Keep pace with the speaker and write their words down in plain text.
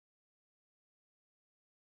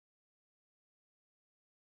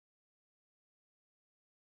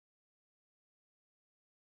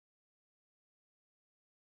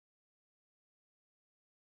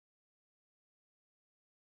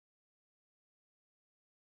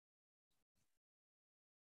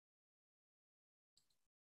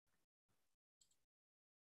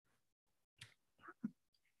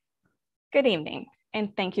Good evening,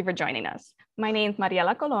 and thank you for joining us. My name is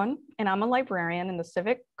Mariela Colon, and I'm a librarian in the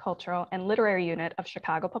Civic, Cultural, and Literary Unit of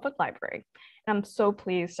Chicago Public Library. And I'm so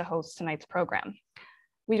pleased to host tonight's program.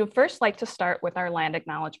 We would first like to start with our land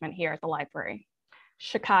acknowledgement here at the library.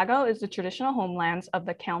 Chicago is the traditional homelands of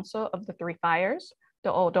the Council of the Three Fires,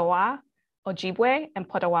 the Odawa, Ojibwe, and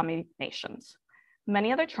Potawatomi nations.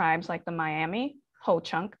 Many other tribes like the Miami,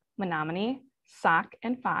 Ho-Chunk, Menominee, Sac,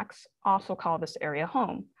 and Fox also call this area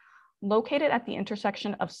home. Located at the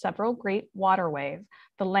intersection of several great waterways,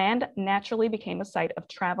 the land naturally became a site of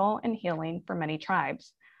travel and healing for many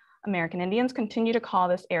tribes. American Indians continue to call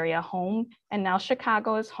this area home, and now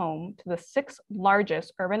Chicago is home to the sixth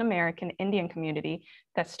largest urban American Indian community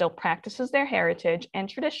that still practices their heritage and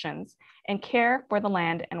traditions and care for the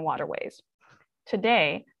land and waterways.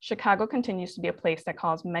 Today, Chicago continues to be a place that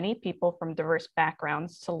calls many people from diverse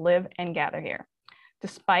backgrounds to live and gather here.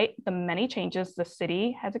 Despite the many changes the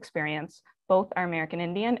city has experienced, both our American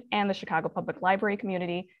Indian and the Chicago Public Library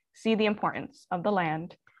community see the importance of the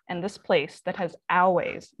land and this place that has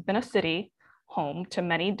always been a city home to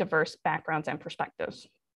many diverse backgrounds and perspectives.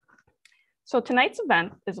 So tonight's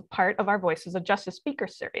event is a part of our Voices of Justice speaker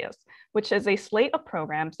series, which is a slate of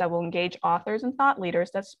programs that will engage authors and thought leaders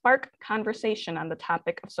that spark conversation on the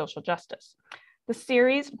topic of social justice. The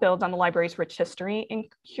series builds on the library's rich history in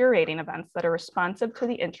curating events that are responsive to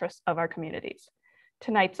the interests of our communities.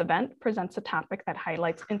 Tonight's event presents a topic that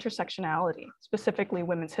highlights intersectionality, specifically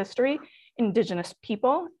women's history, Indigenous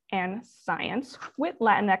people, and science with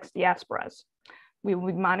Latinx diasporas. We will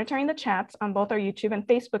be monitoring the chats on both our YouTube and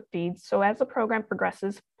Facebook feeds, so as the program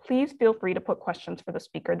progresses, please feel free to put questions for the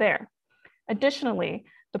speaker there. Additionally,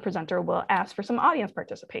 the presenter will ask for some audience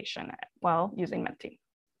participation while using Menti.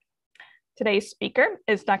 Today's speaker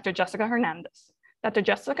is Dr. Jessica Hernandez. Dr.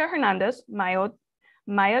 Jessica Hernandez, Maya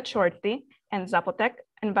Chorti, and Zapotec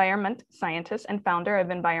environment scientist and founder of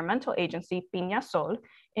environmental agency Piña Sol,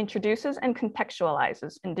 introduces and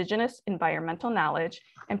contextualizes Indigenous environmental knowledge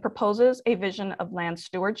and proposes a vision of land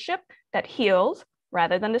stewardship that heals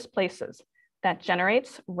rather than displaces, that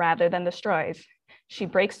generates rather than destroys. She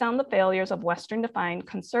breaks down the failures of Western-defined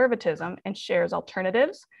conservatism and shares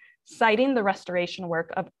alternatives, citing the restoration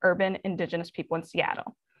work of urban Indigenous people in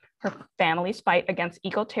Seattle, her family's fight against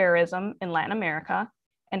eco-terrorism in Latin America,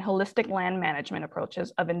 and holistic land management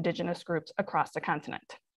approaches of Indigenous groups across the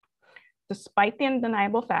continent. Despite the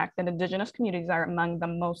undeniable fact that Indigenous communities are among the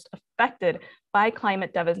most affected by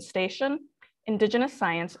climate devastation, Indigenous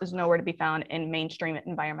science is nowhere to be found in mainstream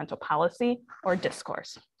environmental policy or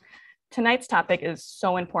discourse. Tonight's topic is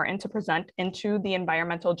so important to present into the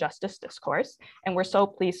environmental justice discourse, and we're so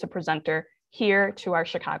pleased to present her here to our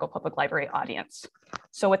Chicago Public Library audience.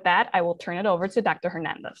 So with that, I will turn it over to Dr.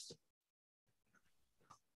 Hernandez.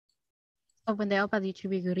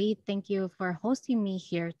 Thank you for hosting me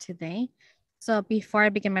here today. So before I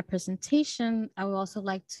begin my presentation, I would also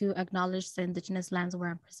like to acknowledge the Indigenous lands where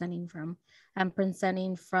I'm presenting from. I'm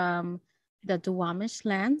presenting from the Duwamish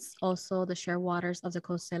lands, also the shared waters of the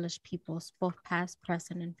Coast Salish peoples, both past,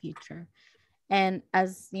 present, and future. And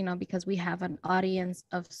as you know, because we have an audience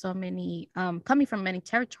of so many coming from many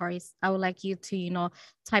territories, I would like you to,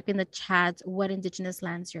 type in the chat what Indigenous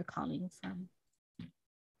lands you're calling from.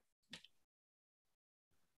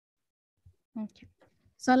 Okay.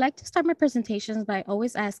 So I'd like to start my presentations by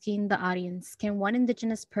always asking the audience, can one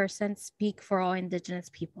Indigenous person speak for all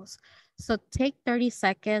Indigenous peoples? So take 30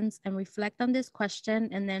 seconds and reflect on this question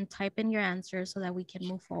and then type in your answer so that we can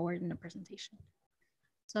move forward in the presentation.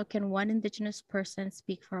 So can one Indigenous person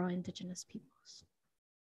speak for all Indigenous peoples?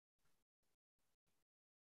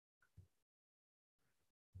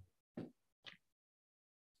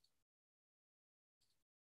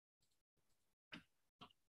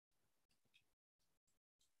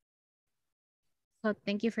 So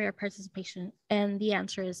thank you for your participation. And the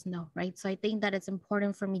answer is no, right? So I think that it's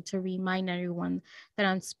important for me to remind everyone that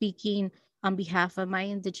I'm speaking on behalf of my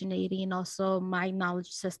indigeneity and also my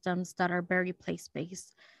knowledge systems that are very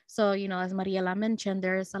place-based. So, as Mariela mentioned,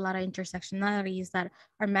 there's a lot of intersectionalities that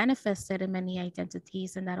are manifested in many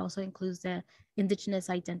identities, and that also includes the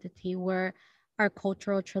Indigenous identity, where our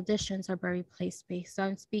cultural traditions are very place-based. So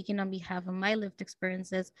I'm speaking on behalf of my lived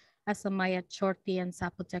experiences as a Maya Chorti and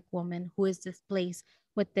Zapotec woman who is displaced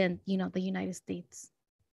within, the United States.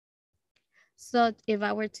 So if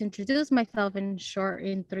I were to introduce myself in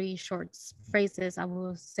three short phrases, I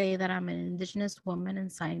will say that I'm an Indigenous woman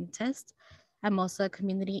and scientist. I'm also a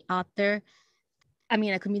community author.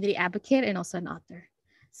 A community advocate and also an author.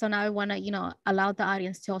 So now I want to, allow the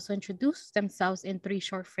audience to also introduce themselves in three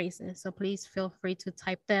short phrases. So please feel free to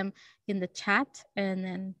type them in the chat and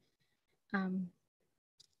then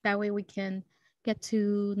That way we can get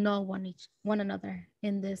to know one another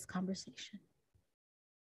in this conversation.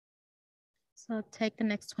 So take the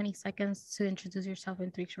next 20 seconds to introduce yourself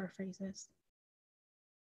in 3 short phrases.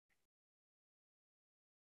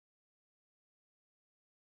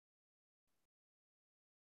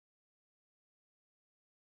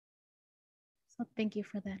 So thank you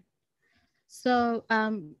for that. So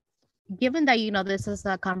given that, this is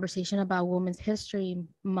a conversation about Women's History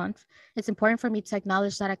Month, it's important for me to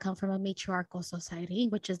acknowledge that I come from a matriarchal society,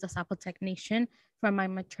 which is the Zapotec Nation from my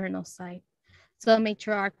maternal side. So a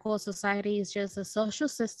matriarchal society is just a social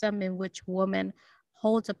system in which women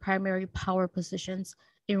hold the primary power positions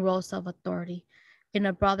in roles of authority. In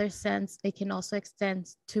a broader sense, it can also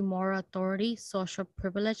extend to moral authority, social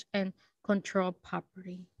privilege, and control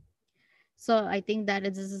property. So I think that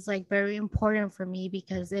this is like very important for me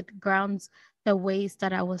because it grounds the ways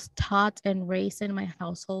that I was taught and raised in my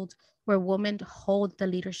household, where women hold the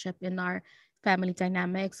leadership in our family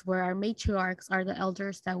dynamics, where our matriarchs are the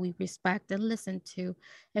elders that we respect and listen to.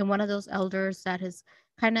 And one of those elders that has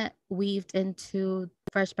kind of weaved into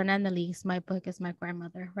Fresh Banana Leaves, my book, is my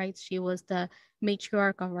grandmother, right? She was the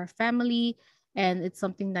matriarch of our family. And it's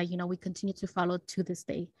something that, we continue to follow to this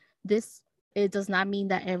day. This It does not mean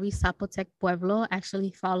that every Zapotec pueblo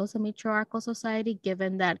actually follows a matriarchal society,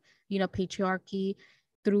 given that, patriarchy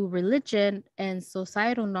through religion and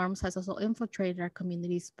societal norms has also infiltrated our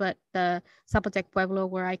communities. But the Zapotec pueblo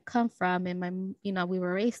where I come from and we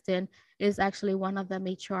were raised in is actually one of the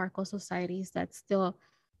matriarchal societies that's still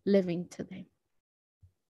living today.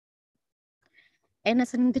 And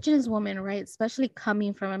as an Indigenous woman, right, especially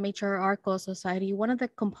coming from a matriarchal society, one of the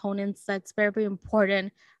components that's very, very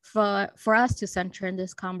important for us to center in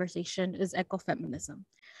this conversation is ecofeminism.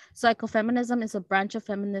 So ecofeminism is a branch of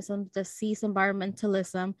feminism that sees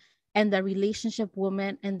environmentalism and the relationship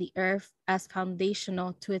woman and the earth as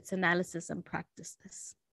foundational to its analysis and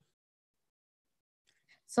practices.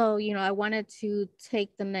 So, I wanted to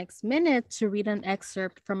take the next minute to read an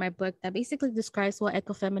excerpt from my book that basically describes what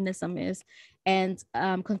ecofeminism is and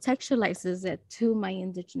contextualizes it to my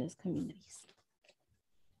Indigenous communities.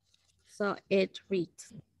 So it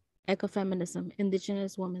reads, Ecofeminism,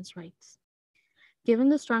 Indigenous women's rights. Given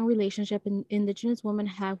the strong relationship Indigenous women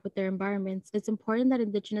have with their environments, it's important that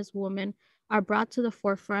Indigenous women are brought to the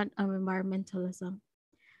forefront of environmentalism.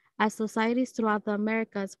 As societies throughout the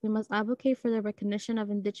Americas, we must advocate for the recognition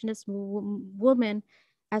of Indigenous women,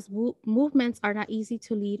 as movements are not easy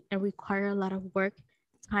to lead and require a lot of work,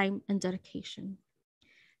 time, and dedication.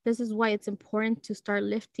 This is why it's important to start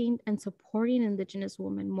lifting and supporting Indigenous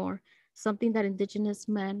women more, something that Indigenous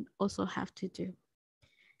men also have to do.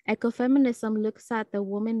 Ecofeminism looks at the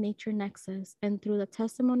woman-nature nexus, and through the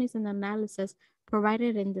testimonies and analysis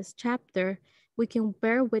provided in this chapter, we can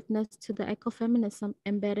bear witness to the ecofeminism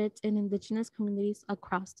embedded in Indigenous communities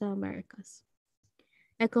across the Americas.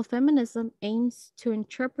 Ecofeminism aims to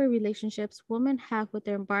interpret relationships women have with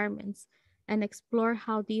their environments and explore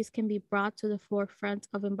how these can be brought to the forefront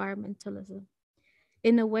of environmentalism.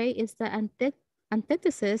 In a way, it's the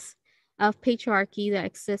antithesis of patriarchy that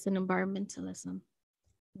exists in environmentalism.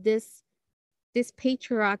 This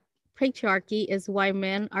patriarchy is why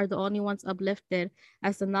men are the only ones uplifted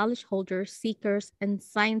as the knowledge holders, seekers, and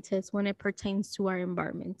scientists when it pertains to our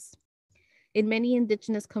environments. In many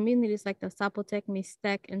Indigenous communities like the Zapotec,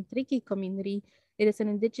 Mixtec, and Triqui community, it is an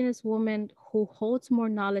Indigenous woman who holds more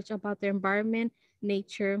knowledge about their environment,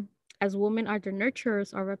 nature, as women are the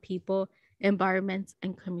nurturers of our people, environments,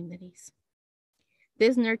 and communities.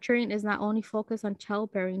 This nurturing is not only focused on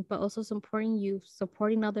childbearing, but also supporting youth,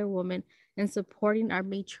 supporting other women, and supporting our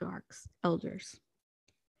matriarchs, elders.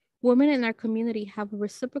 Women in our community have a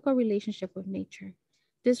reciprocal relationship with nature.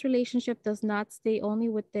 This relationship does not stay only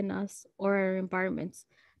within us or our environments,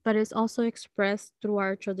 but is also expressed through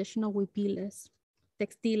our traditional huipiles,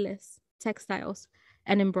 textiles,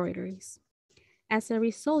 and embroideries. As a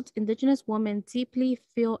result, Indigenous women deeply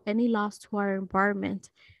feel any loss to our environment,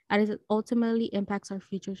 as it ultimately impacts our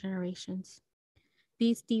future generations.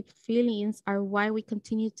 These deep feelings are why we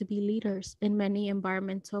continue to be leaders in many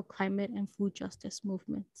environmental, climate, and food justice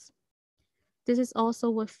movements. This is also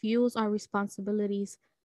what fuels our responsibilities,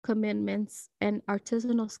 commitments, and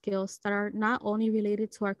artisanal skills that are not only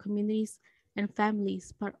related to our communities and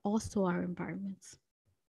families, but also our environments.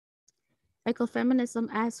 Ecofeminism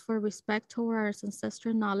asks for respect toward our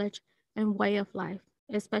ancestral knowledge and way of life,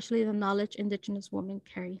 especially the knowledge Indigenous women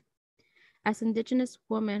carry. As Indigenous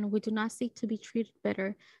women, we do not seek to be treated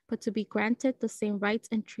better, but to be granted the same rights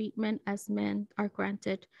and treatment as men are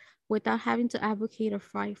granted without having to advocate or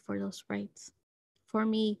fight for those rights. For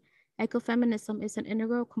me, ecofeminism is an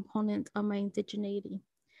integral component of my indigeneity.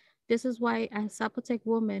 This is why as Zapotec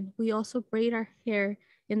women, we also braid our hair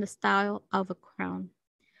in the style of a crown.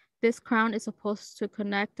 This crown is supposed to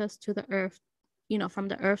connect us to the earth, from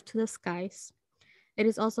the earth to the skies. It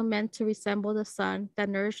is also meant to resemble the sun that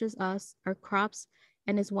nourishes us, our crops,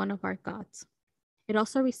 and is one of our gods. It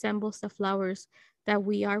also resembles the flowers that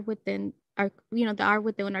we are within that are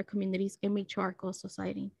within our community's in matriarchal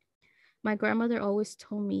society. My grandmother always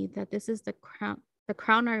told me that this is the crown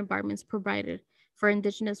our environments provided for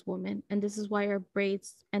Indigenous women, and this is why our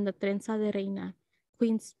braids and the trenza de reina,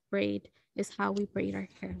 queen's braid, is how we braid our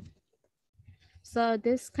hair. So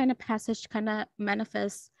this kind of passage kind of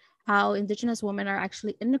manifests how Indigenous women are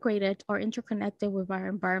actually integrated or interconnected with our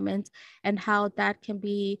environment, and how that can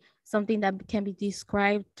be something that can be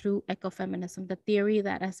described through ecofeminism, the theory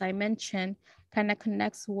that, as I mentioned, kind of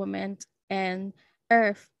connects women and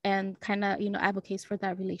earth and kind of, advocates for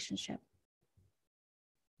that relationship.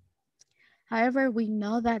 However, we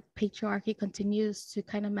know that patriarchy continues to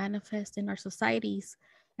kind of manifest in our societies.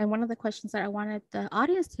 And one of the questions that I wanted the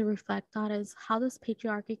audience to reflect on is, how does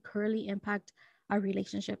patriarchy currently impact our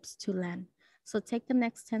relationships to land? So take the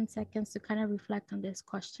next 10 seconds to kind of reflect on this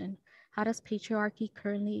question. How does patriarchy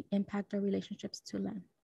currently impact our relationships to land?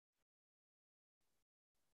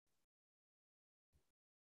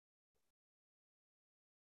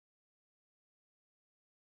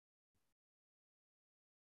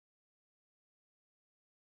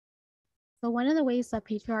 So one of the ways that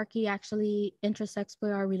patriarchy actually intersects with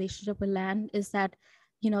our relationship with land is that,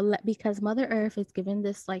 because Mother Earth is given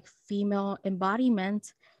this like female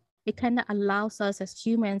embodiment, it kind of allows us as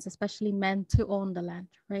humans, especially men, to own the land,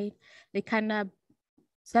 right? It kind of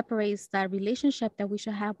separates that relationship that we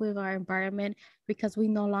should have with our environment, because we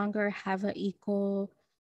no longer have an equal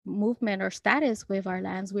movement or status with our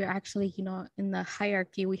lands. We're actually, in the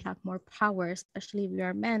hierarchy, we have more power, especially if we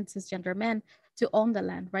are men, cisgender men, to own the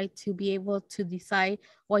land, right? To be able to decide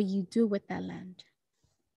what you do with that land.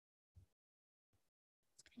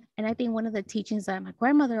 And I think one of the teachings that my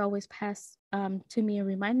grandmother always passed to me and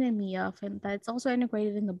reminded me of, and that's also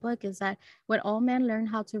integrated in the book, is that when all men learn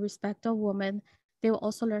how to respect a woman, they will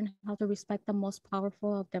also learn how to respect the most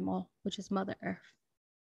powerful of them all, which is Mother Earth.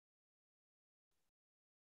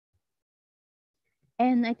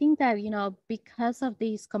 And I think that, because of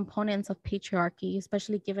these components of patriarchy,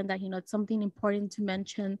 especially given that, it's something important to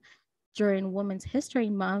mention during Women's History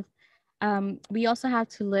Month, we also have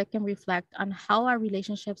to look and reflect on how our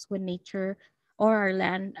relationships with nature or our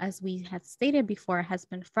land, as we had stated before, has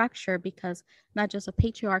been fractured, because not just a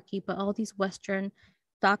patriarchy, but all these Western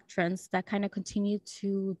doctrines that kind of continue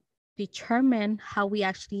to determine how we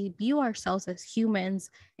actually view ourselves as humans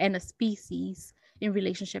and a species in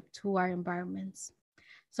relationship to our environments.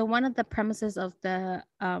 So one of the premises of the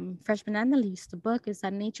Freshman Analyst, the book, is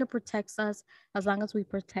that nature protects us as long as we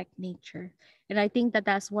protect nature. And I think that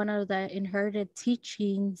that's one of the inherited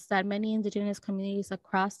teachings that many Indigenous communities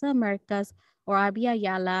across the Americas or Abya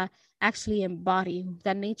Yala actually embody,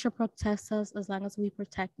 that nature protects us as long as we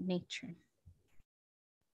protect nature.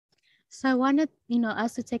 So I wanted,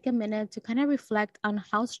 us to take a minute to kind of reflect on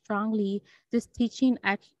how strongly this teaching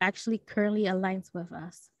actually currently aligns with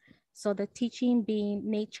us. So the teaching being,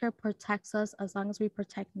 nature protects us as long as we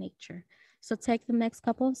protect nature. So take the next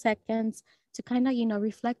couple of seconds to kind of,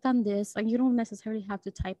 reflect on this. And you don't necessarily have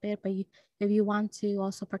to type it, but if you want to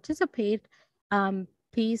also participate,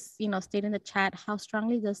 please, state in the chat, how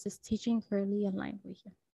strongly does this teaching currently align with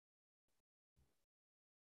you?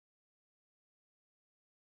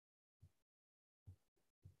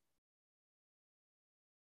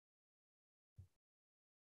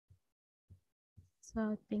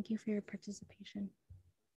 So thank you for your participation.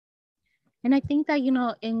 And I think that,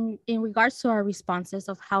 in regards to our responses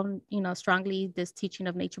of how, strongly this teaching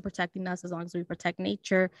of nature protecting us as long as we protect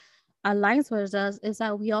nature aligns with us, is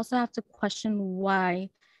that we also have to question why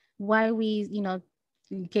we,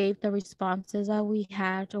 gave the responses that we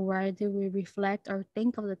had, or why did we reflect or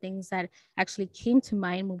think of the things that actually came to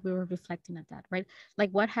mind when we were reflecting at that, right?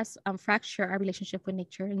 Like what has fractured our relationship with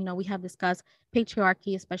nature? We have discussed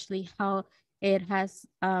patriarchy, especially how it has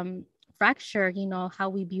fractured, how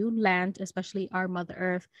we view land, especially our Mother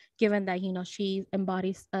Earth, given that, she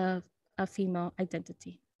embodies a female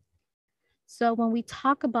identity. So when we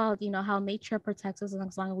talk about, how nature protects us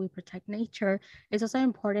as long as we protect nature, it's also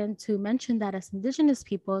important to mention that as Indigenous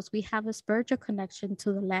peoples, we have a spiritual connection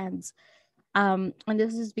to the lands. And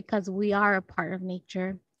this is because we are a part of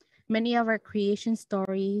nature. Many of our creation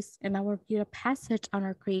stories and our passage on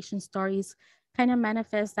our creation stories kind of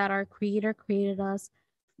manifest that our creator created us,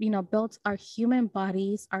 built our human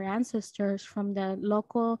bodies, our ancestors, from the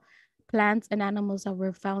local plants and animals that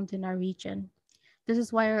were found in our region. This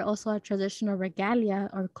is why also our traditional regalia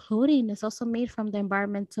or clothing is also made from the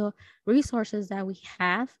environmental resources that we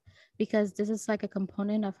have, because this is like a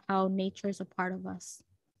component of how nature is a part of us.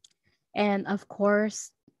 And of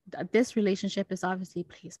course, this relationship is obviously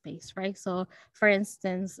place-based, right? So for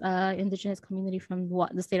instance, indigenous community from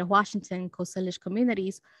the state of Washington, Coast Salish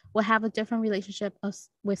communities will have a different relationship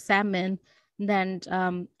with salmon than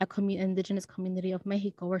indigenous community of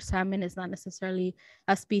Mexico, where salmon is not necessarily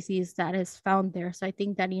a species that is found there. So I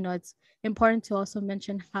think that, it's important to also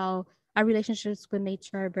mention how our relationships with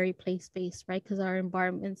nature are very place-based, right? Because our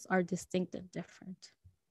environments are distinct and different.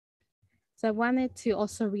 So I wanted to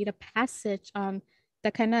also read a passage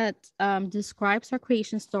that kind of describes our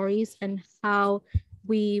creation stories and how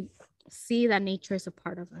we see that nature is a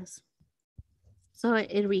part of us. So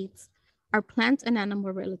it reads, our plant and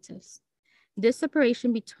animal relatives. This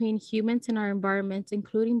separation between humans and our environment,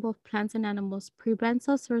 including both plants and animals, prevents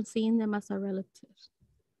us from seeing them as our relatives.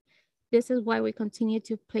 This is why we continue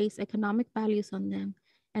to place economic values on them,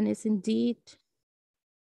 and is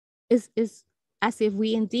as if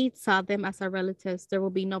we indeed saw them as our relatives, there will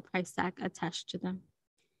be no price tag attached to them.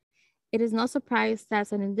 It is no surprise that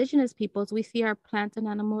as an indigenous peoples, we see our plant and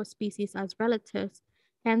animal species as relatives,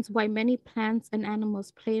 hence why many plants and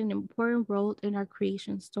animals play an important role in our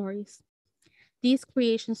creation stories. These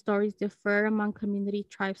creation stories differ among community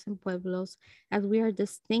tribes and pueblos, as we are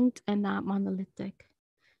distinct and not monolithic.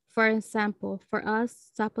 For example, for us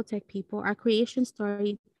Zapotec people, our creation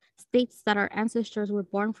story states that our ancestors were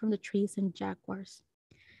born from the trees and jaguars.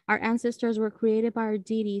 Our ancestors were created by our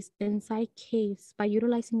deities inside caves by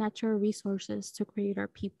utilizing natural resources to create our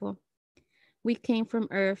people. We came from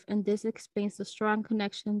Earth, and this explains the strong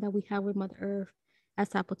connection that we have with Mother Earth as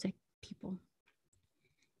Zapotec people.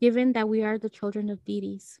 Given that we are the children of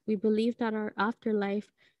deities, we believe that our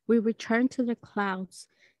afterlife, we return to the clouds,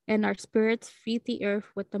 and our spirits feed the earth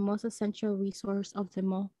with the most essential resource of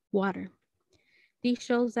them all, water. This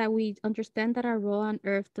shows that we understand that our role on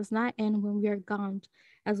earth does not end when we are gone,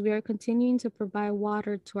 as we are continuing to provide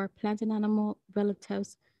water to our plant and animal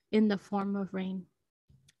relatives in the form of rain.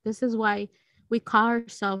 This is why we call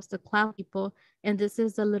ourselves the cloud people, and this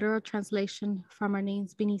is the literal translation from our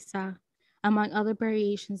names Binisa, among other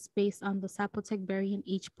variations based on the Zapotec variant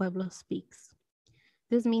each pueblo speaks.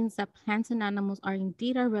 This means that plants and animals are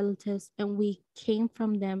indeed our relatives, and we came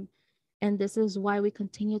from them, and this is why we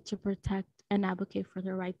continue to protect and advocate for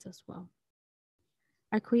their rights as well.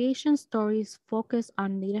 Our creation stories focus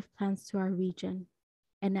on native plants to our region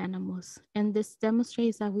and animals, and this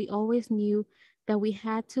demonstrates that we always knew that we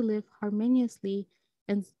had to live harmoniously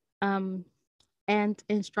and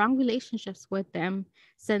in strong relationships with them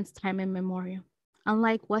since time immemorial.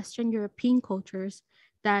 Unlike Western European cultures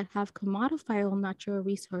that have commodified all natural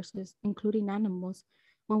resources, including animals,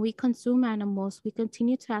 when we consume animals, we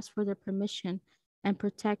continue to ask for their permission and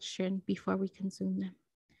protection before we consume them.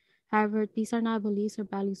 However, these are not beliefs or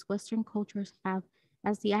values Western cultures have,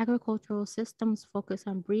 as the agricultural systems focus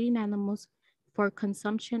on breeding animals for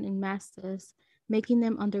consumption in masses, making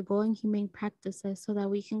them undergo inhumane practices so that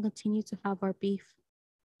we can continue to have our beef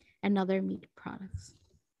and other meat products.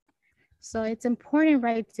 So it's important,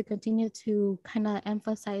 right, to continue to kind of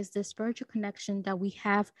emphasize the spiritual connection that we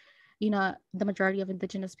have, the majority of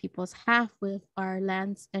indigenous peoples have with our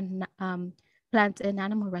lands and plant and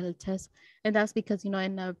animal relatives. And that's because,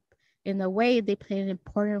 in a way, they play an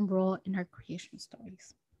important role in our creation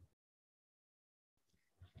stories.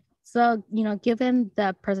 So, given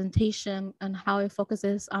the presentation and how it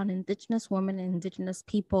focuses on indigenous women and indigenous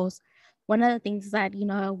peoples, one of the things that,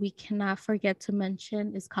 we cannot forget to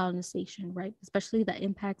mention is colonization, right? Especially the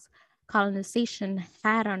impacts colonization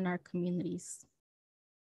had on our communities.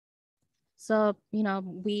 So,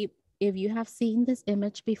 if you have seen this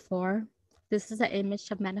image before, this is an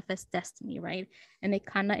image of manifest destiny, right? And it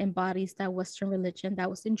kind of embodies that Western religion that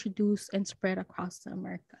was introduced and spread across the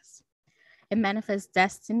Americas. And manifest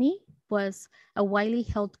destiny was a widely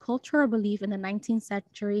held cultural belief in the 19th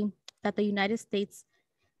century that the United States,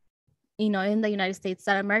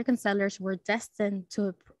 that American settlers were destined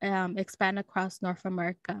to expand across North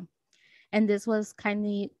America. And this was kind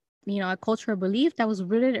of, a cultural belief that was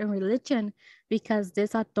rooted in religion, because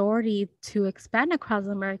this authority to expand across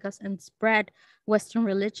the Americas and spread Western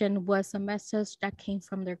religion was a message that came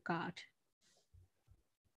from their God.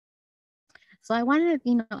 So I wanted,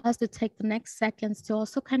 us to take the next seconds to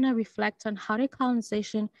also kind of reflect on how did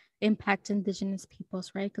colonization impact indigenous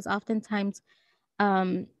peoples, right? Because oftentimes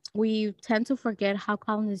we tend to forget how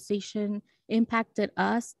colonization impacted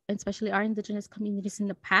us, especially our Indigenous communities in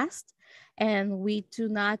the past. And we do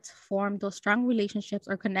not form those strong relationships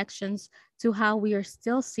or connections to how we are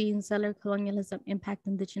still seeing settler colonialism impact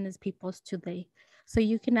Indigenous peoples today. So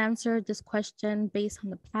you can answer this question based on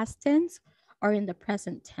the past tense or in the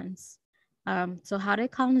present tense. So how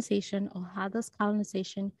did colonization, or how does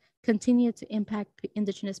colonization continue to impact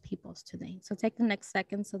Indigenous peoples today? So take the next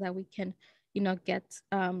second so that we can, get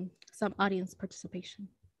some audience participation.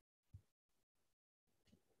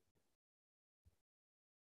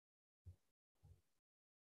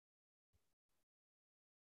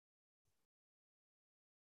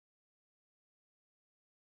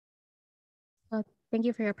 So thank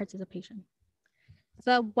you for your participation.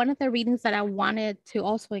 So one of the readings that I wanted to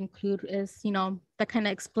also include is, that kind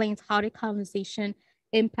of explains how did colonization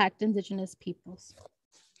impact Indigenous peoples.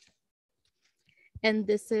 And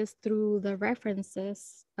this is through the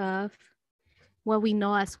references of what we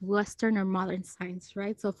know as Western or modern science,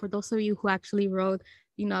 right? So for those of you who actually wrote,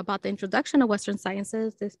 about the introduction of Western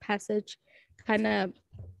sciences, this passage kind of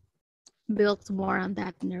builds more on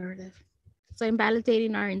that narrative. So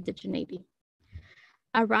invalidating our indigeneity.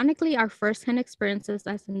 Ironically, our firsthand experiences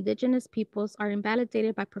as Indigenous peoples are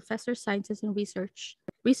invalidated by professors, scientists, and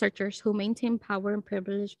researchers who maintain power and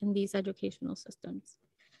privilege in these educational systems.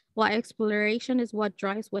 While exploration is what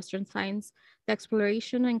drives Western science, the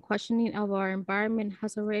exploration and questioning of our environment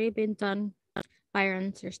has already been done by our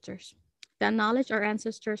ancestors. The knowledge our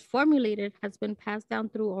ancestors formulated has been passed down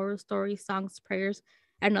through oral stories, songs, prayers,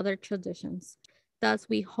 and other traditions. Thus,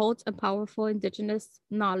 we hold a powerful Indigenous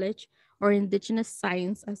knowledge or Indigenous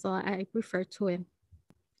science, as I refer to it.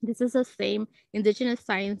 This is the same Indigenous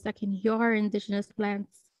science that can heal our Indigenous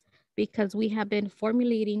plants because we have been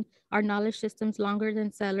formulating our knowledge systems longer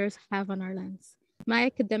than settlers have on our lands. My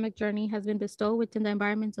academic journey has been bestowed within the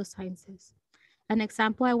environmental sciences. An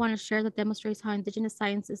example I want to share that demonstrates how Indigenous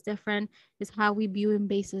science is different is how we view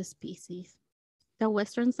invasive species. The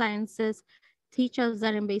Western sciences teach us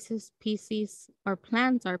that invasive species or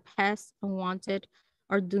plants are pests, unwanted,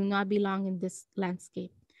 or do not belong in this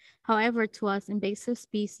landscape. However, to us, invasive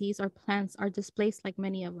species or plants are displaced like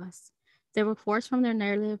many of us. They were forced from their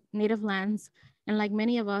native lands, and like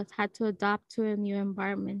many of us, had to adapt to a new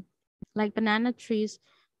environment. Like banana trees,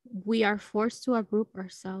 we are forced to uproot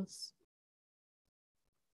ourselves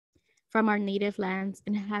from our native lands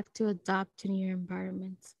and have to adapt to new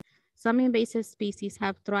environments. Some invasive species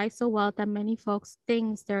have thrived so well that many folks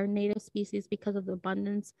think they're native species because of the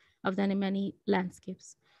abundance of them in many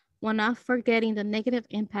landscapes. While not forgetting the negative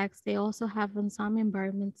impacts they also have on some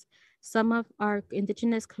environments, some of our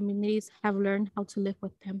Indigenous communities have learned how to live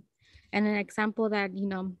with them. And an example that,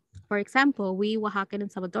 for example, we Oaxacan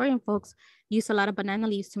and Salvadorian folks use a lot of banana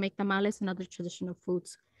leaves to make tamales and other traditional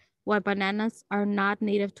foods. While bananas are not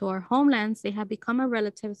native to our homelands, they have become our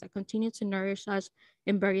relatives that continue to nourish us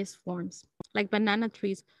in various forms. Like banana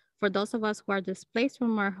trees, for those of us who are displaced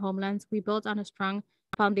from our homelands, we build on a strong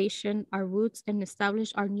foundation, our roots, and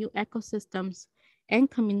establish our new ecosystems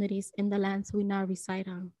and communities in the lands we now reside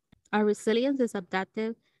on. Our resilience is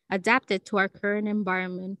adapted to our current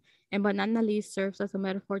environment, and banana leaves serves as a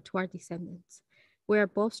metaphor to our descendants. We are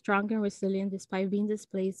both strong and resilient despite being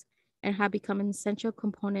displaced and have become an essential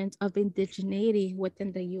component of indigeneity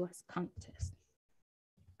within the U.S. context.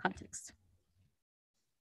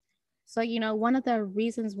 So, one of the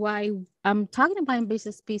reasons why I'm talking about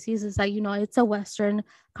invasive species is that, it's a Western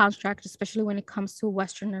construct, especially when it comes to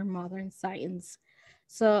Western or modern science.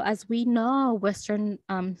 So as we know, Western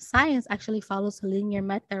science actually follows a linear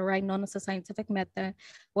method, right, known as a scientific method,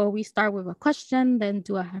 where we start with a question, then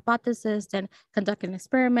do a hypothesis, then conduct an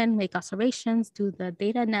experiment, make observations, do the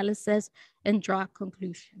data analysis, and draw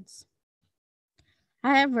conclusions.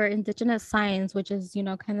 However, Indigenous science, which is,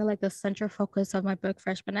 kind of like the central focus of my book,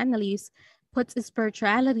 Fresh Banana Leaves, puts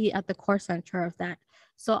spirituality at the core center of that.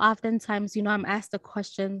 So oftentimes, I'm asked the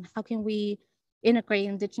question, how can we integrate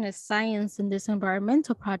Indigenous science in this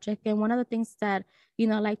environmental project? And one of the things that, I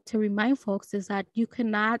like to remind folks is that you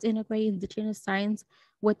cannot integrate Indigenous science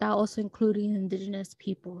without also including Indigenous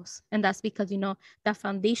peoples. And that's because, the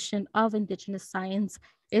foundation of Indigenous science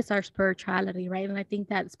is our spirituality, right? And I think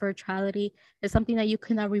that spirituality is something that you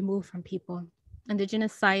cannot remove from people.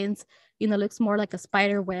 Indigenous science, looks more like a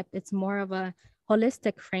spider web. It's more of a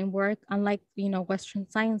holistic framework, unlike, Western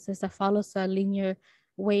sciences that follows a linear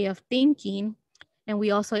way of thinking. And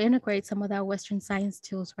we also integrate some of that Western science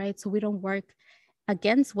tools, right? So we don't work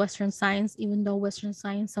against Western science, even though Western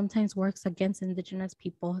science sometimes works against Indigenous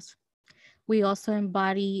peoples. We also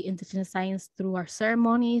embody Indigenous science through our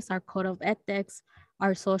ceremonies, our code of ethics,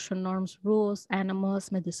 our social norms, rules,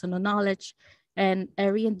 animals, medicinal knowledge, And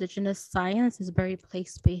every Indigenous science is very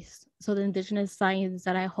place-based. So the Indigenous science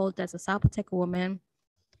that I hold as a Zapotec woman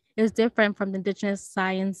is different from the Indigenous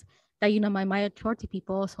science that, my majority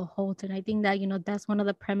people also hold. And I think that, that's one of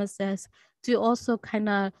the premises to also kind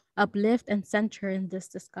of uplift and center in this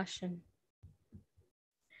discussion.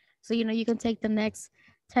 So, you can take the next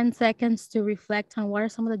 10 seconds to reflect on what are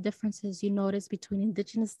some of the differences you notice between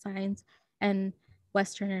Indigenous science and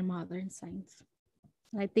Western and modern science.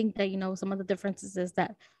 I think that, some of the differences is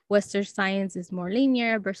that Western science is more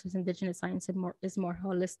linear versus Indigenous science is more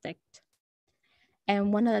holistic.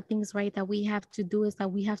 And one of the things, right, that we have to do is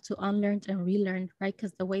that we have to unlearn and relearn, right?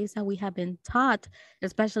 Because the ways that we have been taught,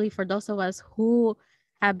 especially for those of us who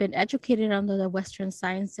have been educated under the Western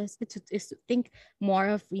sciences, is to think more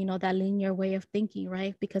of, that linear way of thinking,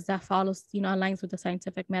 right? Because that follows, aligns with the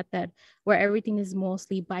scientific method where everything is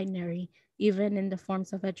mostly binary, even in the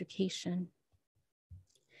forms of education.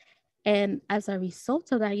 And as a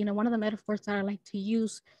result of that, one of the metaphors that I like to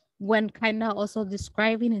use when kind of also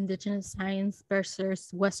describing Indigenous science versus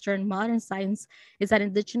Western modern science is that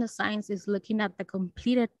Indigenous science is looking at the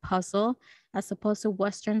completed puzzle as opposed to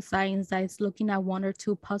Western science that is looking at one or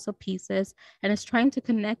two puzzle pieces and is trying to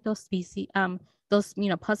connect those species, those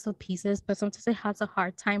puzzle pieces, but sometimes it has a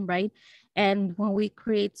hard time, right? And when we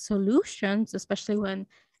create solutions, especially when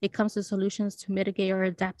it comes to solutions to mitigate or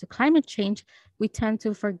adapt to climate change, we tend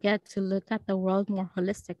to forget to look at the world more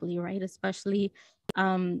holistically, right? Especially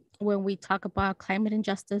when we talk about climate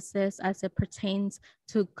injustices as it pertains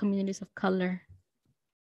to communities of color.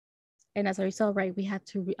 And as a result, right, we had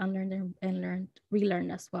to unlearn and relearn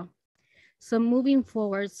as well. So moving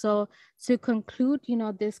forward, so to conclude,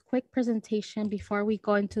 this quick presentation before we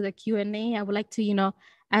go into the Q&A, I would like to,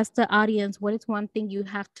 ask the audience, what is one thing you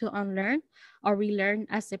have to unlearn or relearn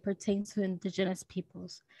as it pertains to Indigenous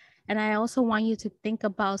peoples? And I also want you to think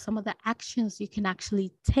about some of the actions you can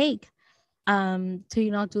actually take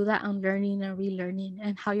to do that unlearning and relearning,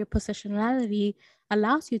 and how your positionality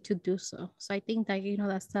allows you to do so. So I think that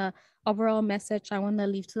that's the overall message I want to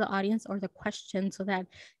leave to the audience, or the question, so that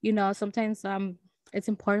sometimes it's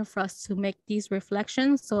important for us to make these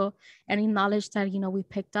reflections, so any knowledge that we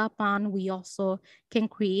picked up on, we also can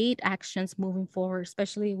create actions moving forward,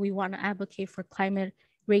 especially we want to advocate for climate,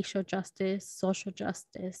 racial justice, social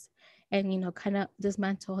justice, and kind of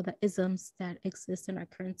dismantle the isms that exist in our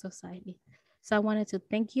current society. So I wanted to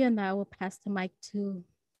thank you, and I will pass the mic to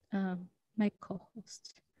my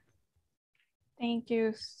co-host. Thank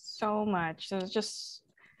you so much.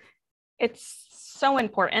 It's so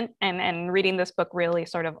important, and reading this book really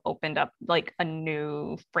sort of opened up like a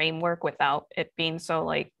new framework without it being so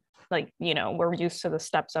like we're used to the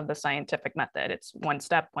steps of the scientific method. It's one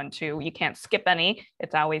step, 1, 2, you can't skip any.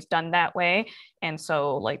 It's always done that way. And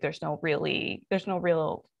so like there's no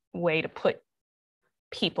real way to put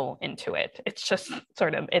people into it. It's just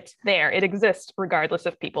sort of, it's there, it exists regardless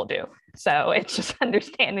if people do. So it's just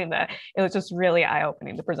understanding that. It was just really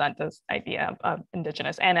eye-opening to present this idea of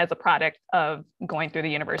Indigenous, and as a product of going through the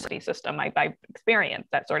university system, I experienced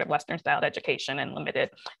that sort of Western styled education, and limited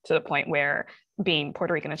to the point where, being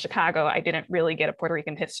Puerto Rican in Chicago, I didn't really get a Puerto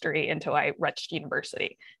Rican history until I reached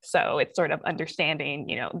university. So it's sort of understanding,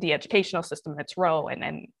 the educational system, its role, and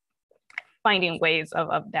then finding ways of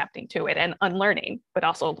adapting to it and unlearning, but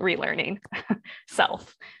also relearning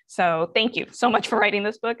self. So thank you so much for writing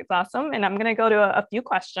this book. It's awesome. And I'm going to go to a few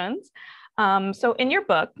questions. So in your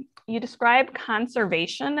book, you describe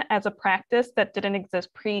conservation as a practice that didn't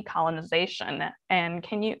exist pre-colonization. And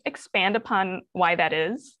can you expand upon why that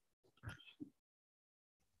is?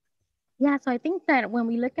 Yeah, so I think that when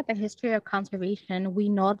we look at the history of conservation, we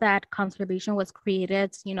know that conservation was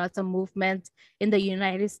created, it's a movement in the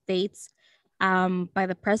United States by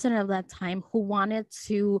the president of that time, who wanted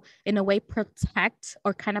to, in a way, protect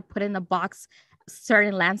or kind of put in a box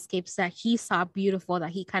certain landscapes that he saw beautiful,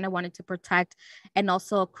 that he kind of wanted to protect, and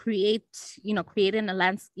also create, creating a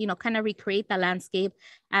landscape, kind of recreate the landscape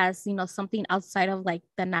as, something outside of like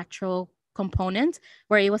the natural component,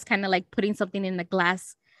 where it was kind of like putting something in the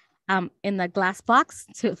glass box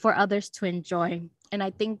for others to enjoy. And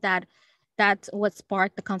I think that that's what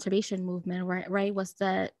sparked the conservation movement, right? Was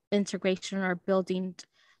the integration or building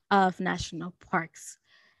of national parks.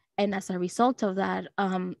 And as a result of that,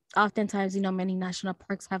 oftentimes, many national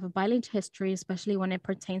parks have a violent history, especially when it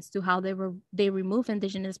pertains to how they remove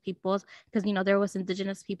Indigenous peoples, because, there was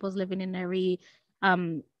Indigenous peoples living in every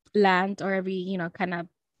land, or every, kind of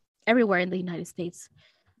everywhere in the United States.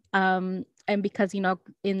 And because,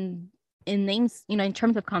 in names, in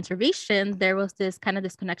terms of conservation, there was this kind of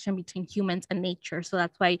disconnection between humans and nature. So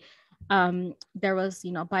that's why there was,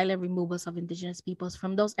 violent removals of indigenous peoples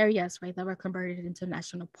from those areas, right, that were converted into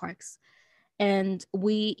national parks. And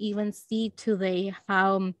we even see today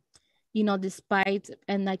how, despite,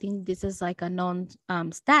 and I think this is like a known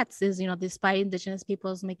stats, is, despite indigenous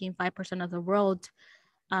peoples making 5% of the world,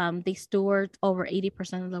 they steward over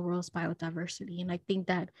 80% of the world's biodiversity. And I think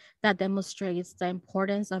that that demonstrates the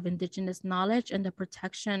importance of indigenous knowledge and the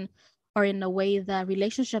protection, or in a way, the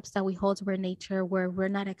relationships that we hold with nature, where we're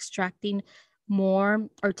not extracting more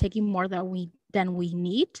or taking more than we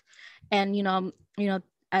need. And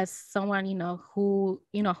as someone who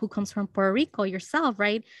comes from Puerto Rico yourself,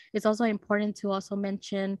 right, it's also important to also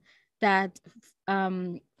mention that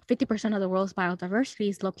 50% of the world's biodiversity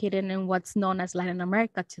is located in what's known as Latin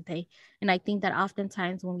America today. And I think that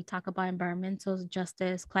oftentimes when we talk about environmental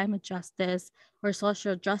justice, climate justice, or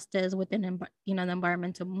social justice within the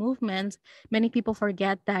environmental movement, many people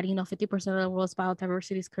forget that 50% of the world's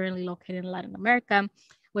biodiversity is currently located in Latin America,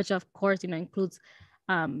 which of course includes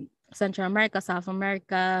Central America, South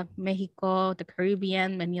America, Mexico, the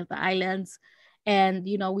Caribbean, many of the islands. And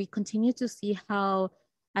we continue to see how,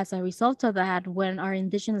 as a result of that, when our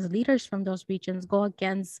indigenous leaders from those regions go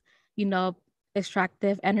against,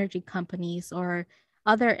 extractive energy companies or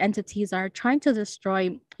other entities are trying to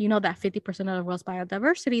destroy, that 50% of the world's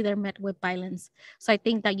biodiversity, they're met with violence. So I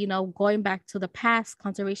think that, going back to the past,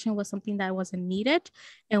 conservation was something that wasn't needed.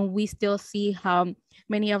 And we still see how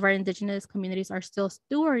many of our indigenous communities are still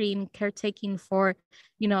stewarding, caretaking for,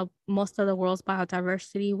 most of the world's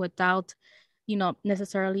biodiversity without,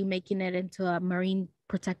 necessarily making it into a marine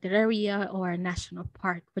protected area or a national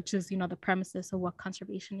park, which is, the premises of what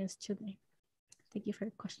conservation is today. Thank you for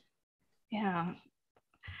your question. Yeah.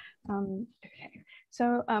 Okay.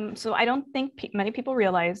 So I don't think many people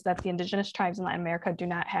realize that the indigenous tribes in Latin America do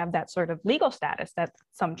not have that sort of legal status that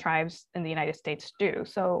some tribes in the United States do.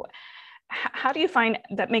 So how do you find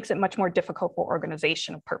that makes it much more difficult for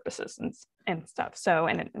organizational purposes and stuff? So,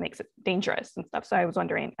 and it makes it dangerous and stuff. So I was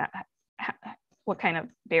wondering, what kind of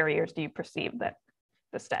barriers do you perceive that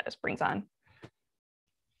the status brings on?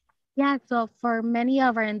 Yeah, so for many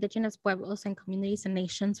of our indigenous pueblos and communities and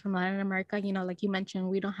nations from Latin America, like you mentioned,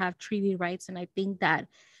 we don't have treaty rights. And I think that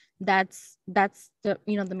that's the,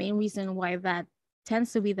 the main reason why that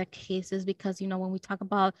tends to be the case is because, when we talk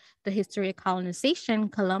about the history of colonization,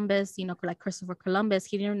 Columbus, like Christopher Columbus,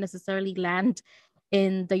 he didn't necessarily land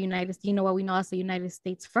in the United States, what we know as the United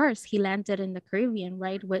States first. He landed in the Caribbean,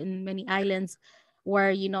 right, in many islands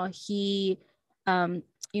where, he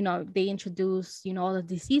they introduced, all the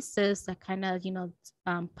diseases that kind of,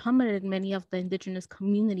 plummeted many of the indigenous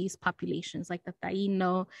communities populations, like the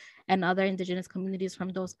Taino and other indigenous communities from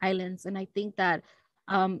those islands. And I think that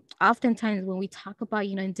oftentimes when we talk about,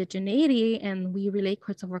 indigeneity and we relate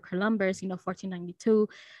Christopher Columbus, 1492,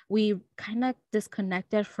 we kind of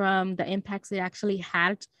disconnected from the impacts it actually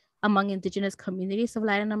had among indigenous communities of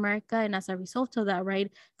Latin America. And as a result of that,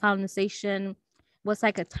 right, colonization was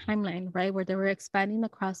like a timeline, right, where they were expanding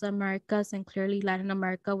across the Americas, and clearly Latin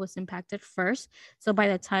America was impacted first. So by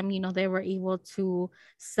the time, they were able to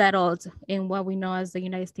settle in what we know as the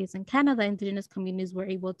United States and Canada, indigenous communities were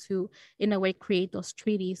able to, in a way, create those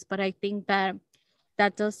treaties. But I think that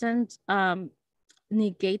that doesn't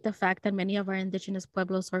negate the fact that many of our indigenous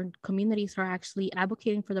pueblos or communities are actually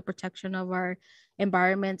advocating for the protection of our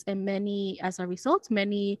environments. And as a result,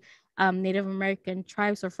 many Native American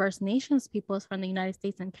tribes or First Nations peoples from the United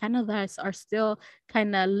States and Canada are still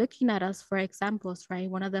kind of looking at us for examples, right?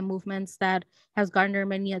 One of the movements that has garnered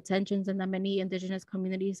many attentions and that many indigenous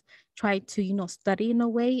communities try to, study in a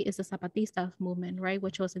way is the Zapatista movement, right?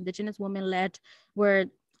 Which was indigenous women led, where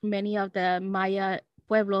many of the Maya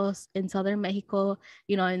pueblos in southern Mexico,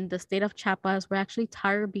 in the state of Chiapas, were actually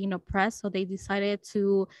tired of being oppressed. So they decided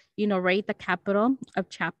to, raid the capital of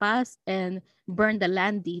Chiapas and burn the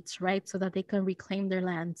land deeds, right? So that they can reclaim their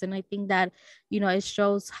lands. And I think that, it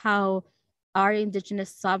shows how our indigenous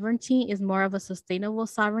sovereignty is more of a sustainable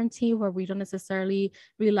sovereignty, where we don't necessarily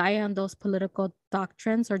rely on those political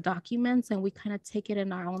doctrines or documents, and we kind of take it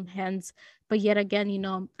in our own hands. But yet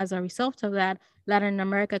again, as a result of that, Latin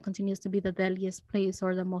America continues to be the deadliest place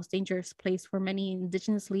or the most dangerous place for many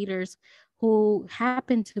indigenous leaders who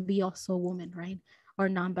happen to be also women, right? Or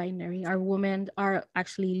non-binary. Our women are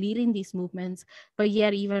actually leading these movements, but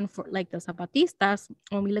yet even for like the Zapatistas,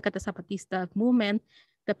 when we look at the Zapatista movement,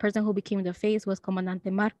 the person who became the face was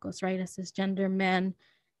Comandante Marcos, right? A cisgender man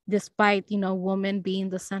despite, women being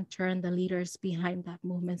the center and the leaders behind that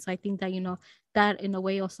movement. So I think that, that in a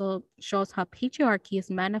way also shows how patriarchy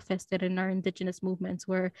is manifested in our indigenous movements,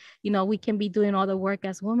 where, we can be doing all the work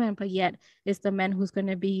as women, but yet it's the men who's going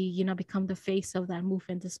to be, become the face of that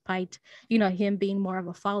movement, despite, him being more of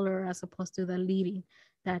a follower as opposed to the leading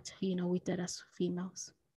that, we did as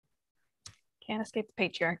females. Can't escape the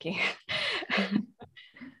patriarchy.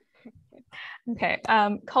 Okay,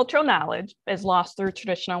 cultural knowledge is lost through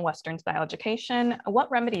traditional Western style education.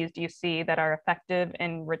 What remedies do you see that are effective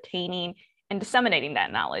in retaining and disseminating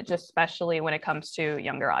that knowledge, especially when it comes to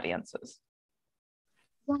younger audiences?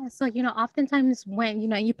 Yeah, so oftentimes when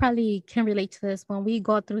you probably can relate to this, when we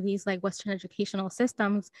go through these like Western educational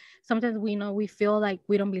systems, sometimes we feel like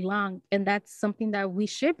we don't belong, and that's something that we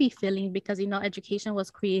should be feeling, because education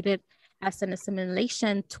was created as an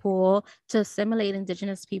assimilation tool to assimilate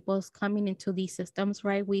indigenous peoples coming into these systems,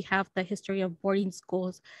 right? We have the history of boarding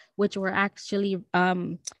schools, which were actually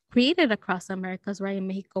created across Americas, right? In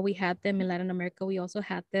Mexico, we had them. In Latin America, we also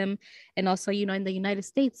had them. And also, in the United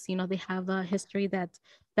States, they have a history that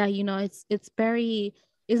it's very,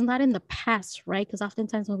 is not in the past, right? Because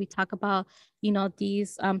oftentimes when we talk about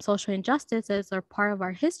these social injustices are part of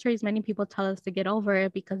our histories, many people tell us to get over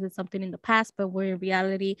it because it's something in the past, but where in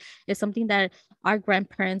reality it's something that our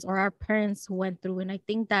grandparents or our parents went through. And I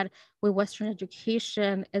think that with Western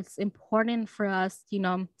education, it's important for us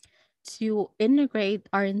to integrate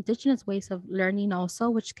our indigenous ways of learning also,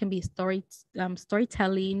 which can be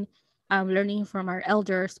storytelling, learning from our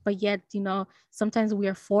elders. But yet, sometimes we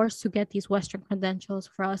are forced to get these Western credentials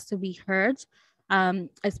for us to be heard,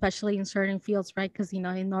 especially in certain fields, right? Because,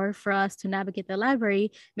 in order for us to navigate the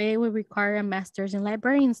library, maybe we require a master's in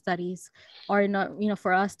librarian studies, or not,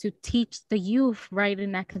 for us to teach the youth, right,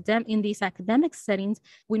 in these academic settings,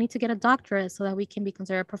 we need to get a doctorate so that we can be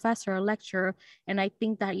considered a professor or lecturer. And I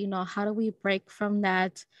think that, how do we break from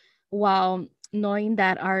that while knowing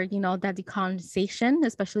that our, that decolonization,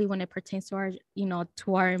 especially when it pertains to our,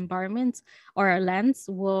 to our environment or our lands,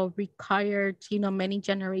 will require, many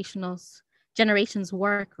generations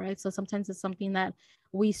work, right? So sometimes it's something that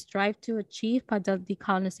we strive to achieve, but the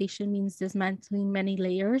decolonization means dismantling many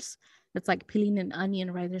layers. It's like peeling an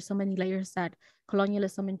onion, right? There's so many layers that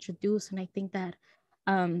colonialism introduced. And I think that,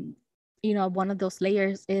 one of those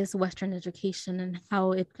layers is Western education, and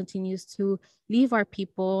how it continues to leave our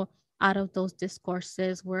people out of those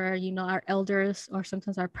discourses where, our elders or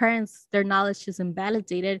sometimes our parents, their knowledge is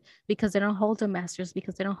invalidated because they don't hold a master's,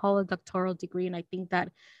 because they don't hold a doctoral degree. And I think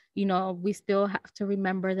that, we still have to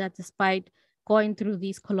remember that despite going through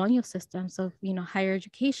these colonial systems of, higher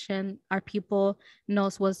education, our people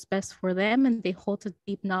knows what's best for them, and they hold a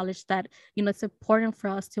deep knowledge that, it's important for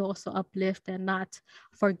us to also uplift and not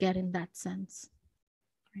forget in that sense.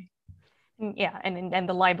 Yeah, and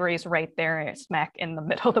the library is right there, smack in the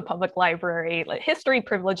middle of the public library. Like, history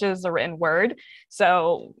privileges the written word.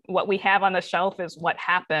 So what we have on the shelf is what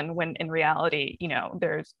happened, when in reality,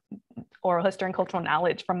 there's oral history and cultural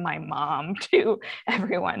knowledge from my mom to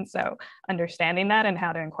everyone. So understanding that and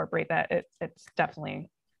how to incorporate that, it's definitely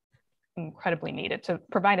incredibly needed to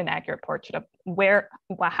provide an accurate portrait of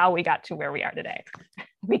how we got to where we are today.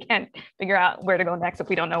 We can't figure out where to go next if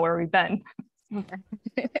we don't know where we've been. All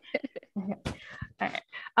right.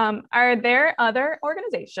 Are there other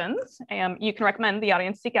organizations you can recommend the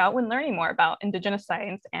audience seek out when learning more about Indigenous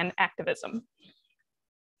science and activism?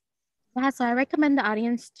 Yeah, so I recommend the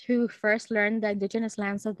audience to first learn the Indigenous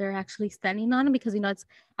lands that they're actually standing on, because, it's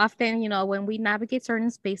often, when we navigate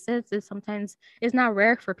certain spaces, it's not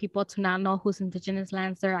rare for people to not know whose Indigenous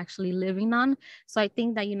lands they're actually living on. So I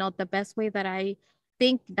think that, the best way that I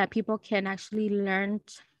think that people can actually learn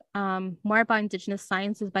more about Indigenous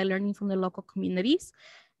science is by learning from the local communities.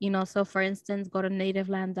 So for instance, go to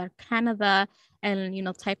nativeland.canada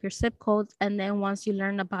and, type your zip codes. And then once you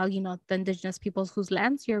learn about, the Indigenous peoples whose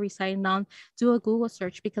lands you're residing on, do a Google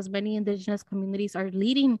search, because many Indigenous communities are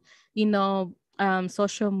leading,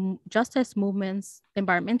 social justice movements,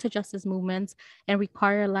 environmental justice movements, and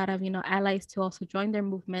require a lot of, allies to also join their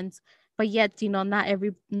movements. But yet, not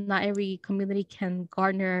every community can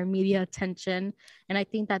garner media attention. And I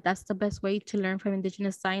think that that's the best way to learn from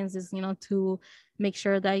Indigenous science is, to make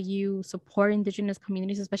sure that you support Indigenous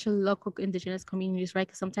communities, especially local Indigenous communities, right?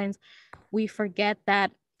 Because sometimes we forget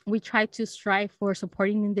that we try to strive for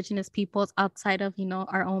supporting Indigenous peoples outside of,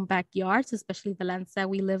 our own backyards, especially the lands that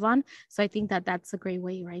we live on. So I think that that's a great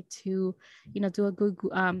way, right, to, do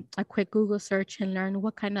a quick Google search and learn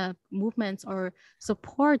what kind of movements or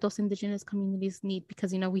support those Indigenous communities need,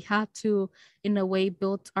 because, we have to, in a way,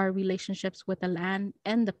 build our relationships with the land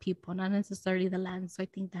and the people, not necessarily the land. So I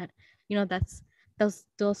think that,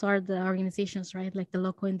 those are the organizations, right? Like the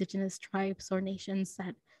local indigenous tribes or nations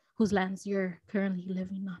that whose lands you're currently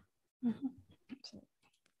living on. Mm-hmm.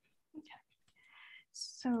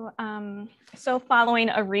 So following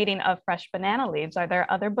a reading of Fresh Banana Leaves, are there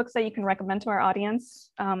other books that you can recommend to our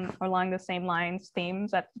audience along the same lines,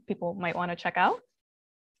 themes that people might want to check out?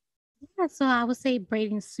 Yeah, so I would say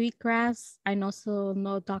Braiding Sweetgrass. I also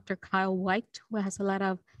know Dr. Kyle White, who has a lot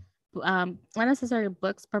of not necessarily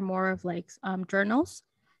books, but more of like journals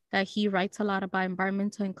that he writes a lot about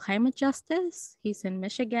environmental and climate justice. He's in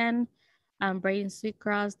Michigan. Braiding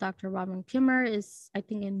Sweetgrass, Dr. Robin Kimmer is, I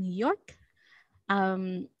think, in New York.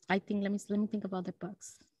 I think let me think about the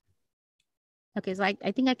books. Okay, so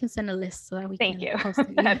I think I can send a list so that we Thank can you. post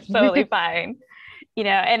it. That's totally fine. You know,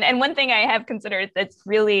 and one thing I have considered that's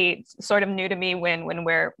really sort of new to me when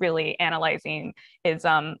we're really analyzing is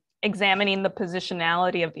examining the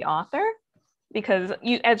positionality of the author, because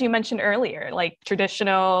as you mentioned earlier, like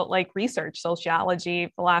traditional like research, sociology,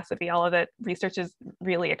 philosophy, all of that research is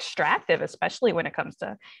really extractive, especially when it comes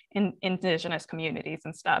to indigenous communities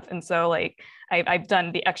and stuff. And so like I've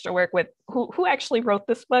done the extra work with who actually wrote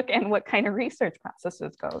this book and what kind of research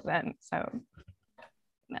processes goes in. So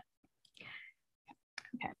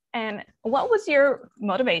okay. And what was your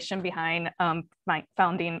motivation behind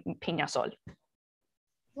founding Piña Sol?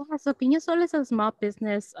 Yeah, so Piña Sol is a small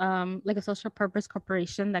business, like a social purpose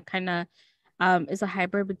corporation that kind of is a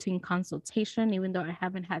hybrid between consultation, even though I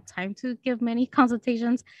haven't had time to give many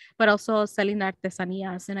consultations, but also selling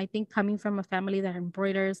artesanías. And I think coming from a family that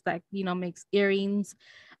embroiders, that, you know, makes earrings,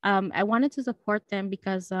 I wanted to support them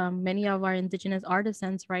because many of our indigenous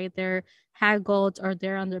artisans, right, they're haggled or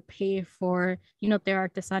they're underpaid for, you know, their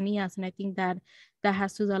artesanías. And I think that that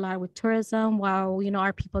has to do a lot with tourism. While, you know,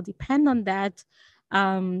 our people depend on that,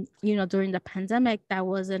 you know, during the pandemic, that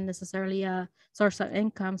wasn't necessarily a source of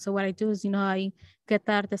income. So what I do is, you know, I get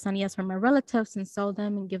the artesanías from my relatives and sell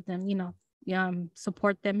them and give them, you know,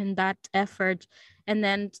 support them in that effort. And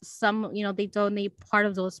then some, you know, they donate part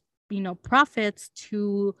of those, you know, profits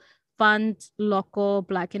to fund local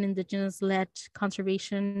Black and Indigenous led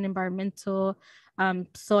conservation, environmental,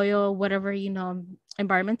 soil, whatever, you know,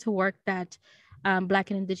 environmental work that Black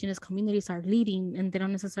and Indigenous communities are leading, and they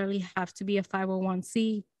don't necessarily have to be a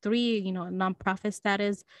 501c3, you know, nonprofit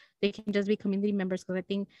status. They can just be community members, because I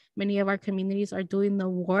think many of our communities are doing the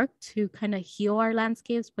work to kind of heal our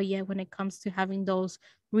landscapes. But yet when it comes to having those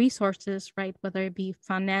resources, right, whether it be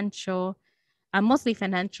financial, mostly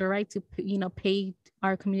financial, right, to, you know, pay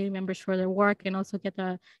our community members for their work and also get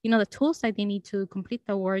the, you know, the tools that they need to complete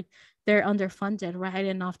the work, they're underfunded, right?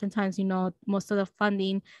 And oftentimes, you know, most of the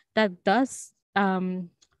funding that does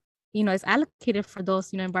you know, is allocated for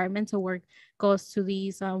those, you know, environmental work goes to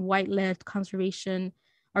these white-led conservation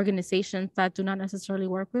organizations that do not necessarily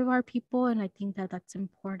work with our people. And I think that that's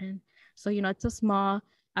important. So, you know, it's a small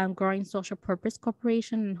growing social purpose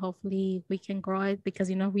corporation, and hopefully we can grow it, because,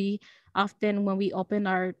 you know, we often, when we open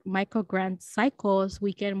our micro grant cycles,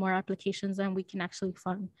 we get more applications than we can actually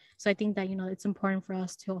fund. So I think that, you know, it's important for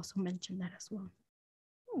us to also mention that as well.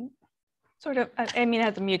 Sort of, I mean, it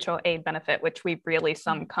has a mutual aid benefit, which we've really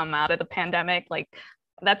some come out of the pandemic. Like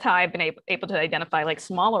that's how I've been able to identify like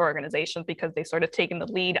smaller organizations, because they sort of taken the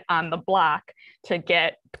lead on the block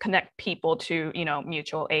to connect people to, you know,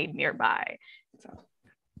 mutual aid nearby. So,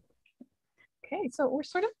 okay, so we're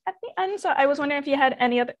sort of at the end. So I was wondering if you had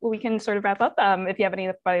any other, we can sort of wrap up. If you have any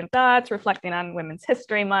final thoughts reflecting on Women's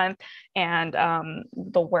History Month and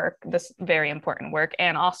the work, this very important work,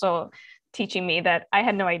 and also teaching me that I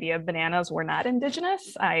had no idea bananas were not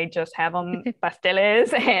indigenous. I just have them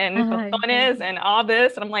pasteles and tostones and all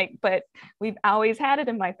this. And I'm like, but we've always had it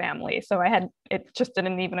in my family. So it just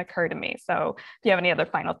didn't even occur to me. So do you have any other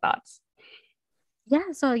final thoughts?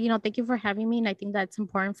 Yeah, so, you know, thank you for having me. And I think that's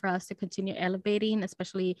important for us to continue elevating,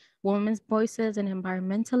 especially women's voices and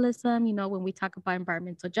environmentalism. You know, when we talk about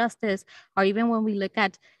environmental justice, or even when we look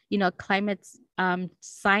at, you know, climate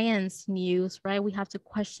science news, right? We have to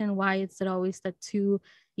question, why it's always the two,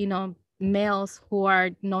 you know, males who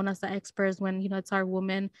are known as the experts, when, you know, it's our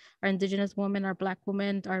women, our indigenous women, our Black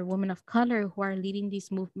women, our women of color who are leading these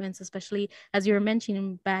movements, especially as you were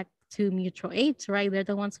mentioning back to mutual aid, right? They're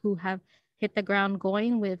the ones who have hit the ground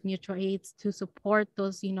going with mutual aids to support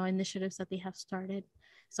those, you know, initiatives that they have started.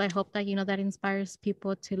 So I hope that, you know, that inspires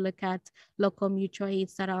people to look at local mutual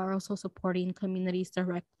aids that are also supporting communities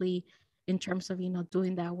directly in terms of, you know,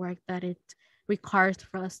 doing that work that it requires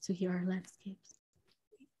for us to heal our landscapes.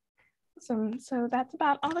 Awesome. So that's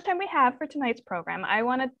about all the time we have for tonight's program. I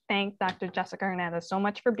want to thank Dr. Jessica Hernandez so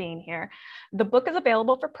much for being here. The book is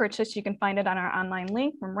available for purchase. You can find it on our online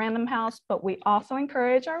link from Random House, but we also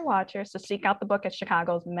encourage our watchers to seek out the book at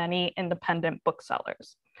Chicago's many independent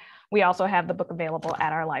booksellers. We also have the book available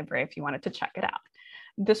at our library if you wanted to check it out.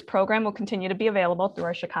 This program will continue to be available through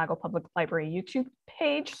our Chicago Public Library YouTube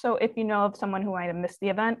page. So if you know of someone who might have missed the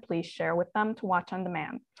event, please share with them to watch on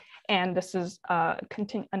demand. And this is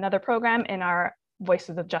another program in our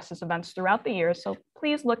Voices of Justice events throughout the year. So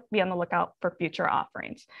please be on the lookout for future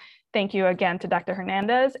offerings. Thank you again to Dr.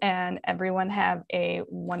 Hernandez, and everyone have a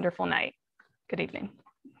wonderful night. Good evening.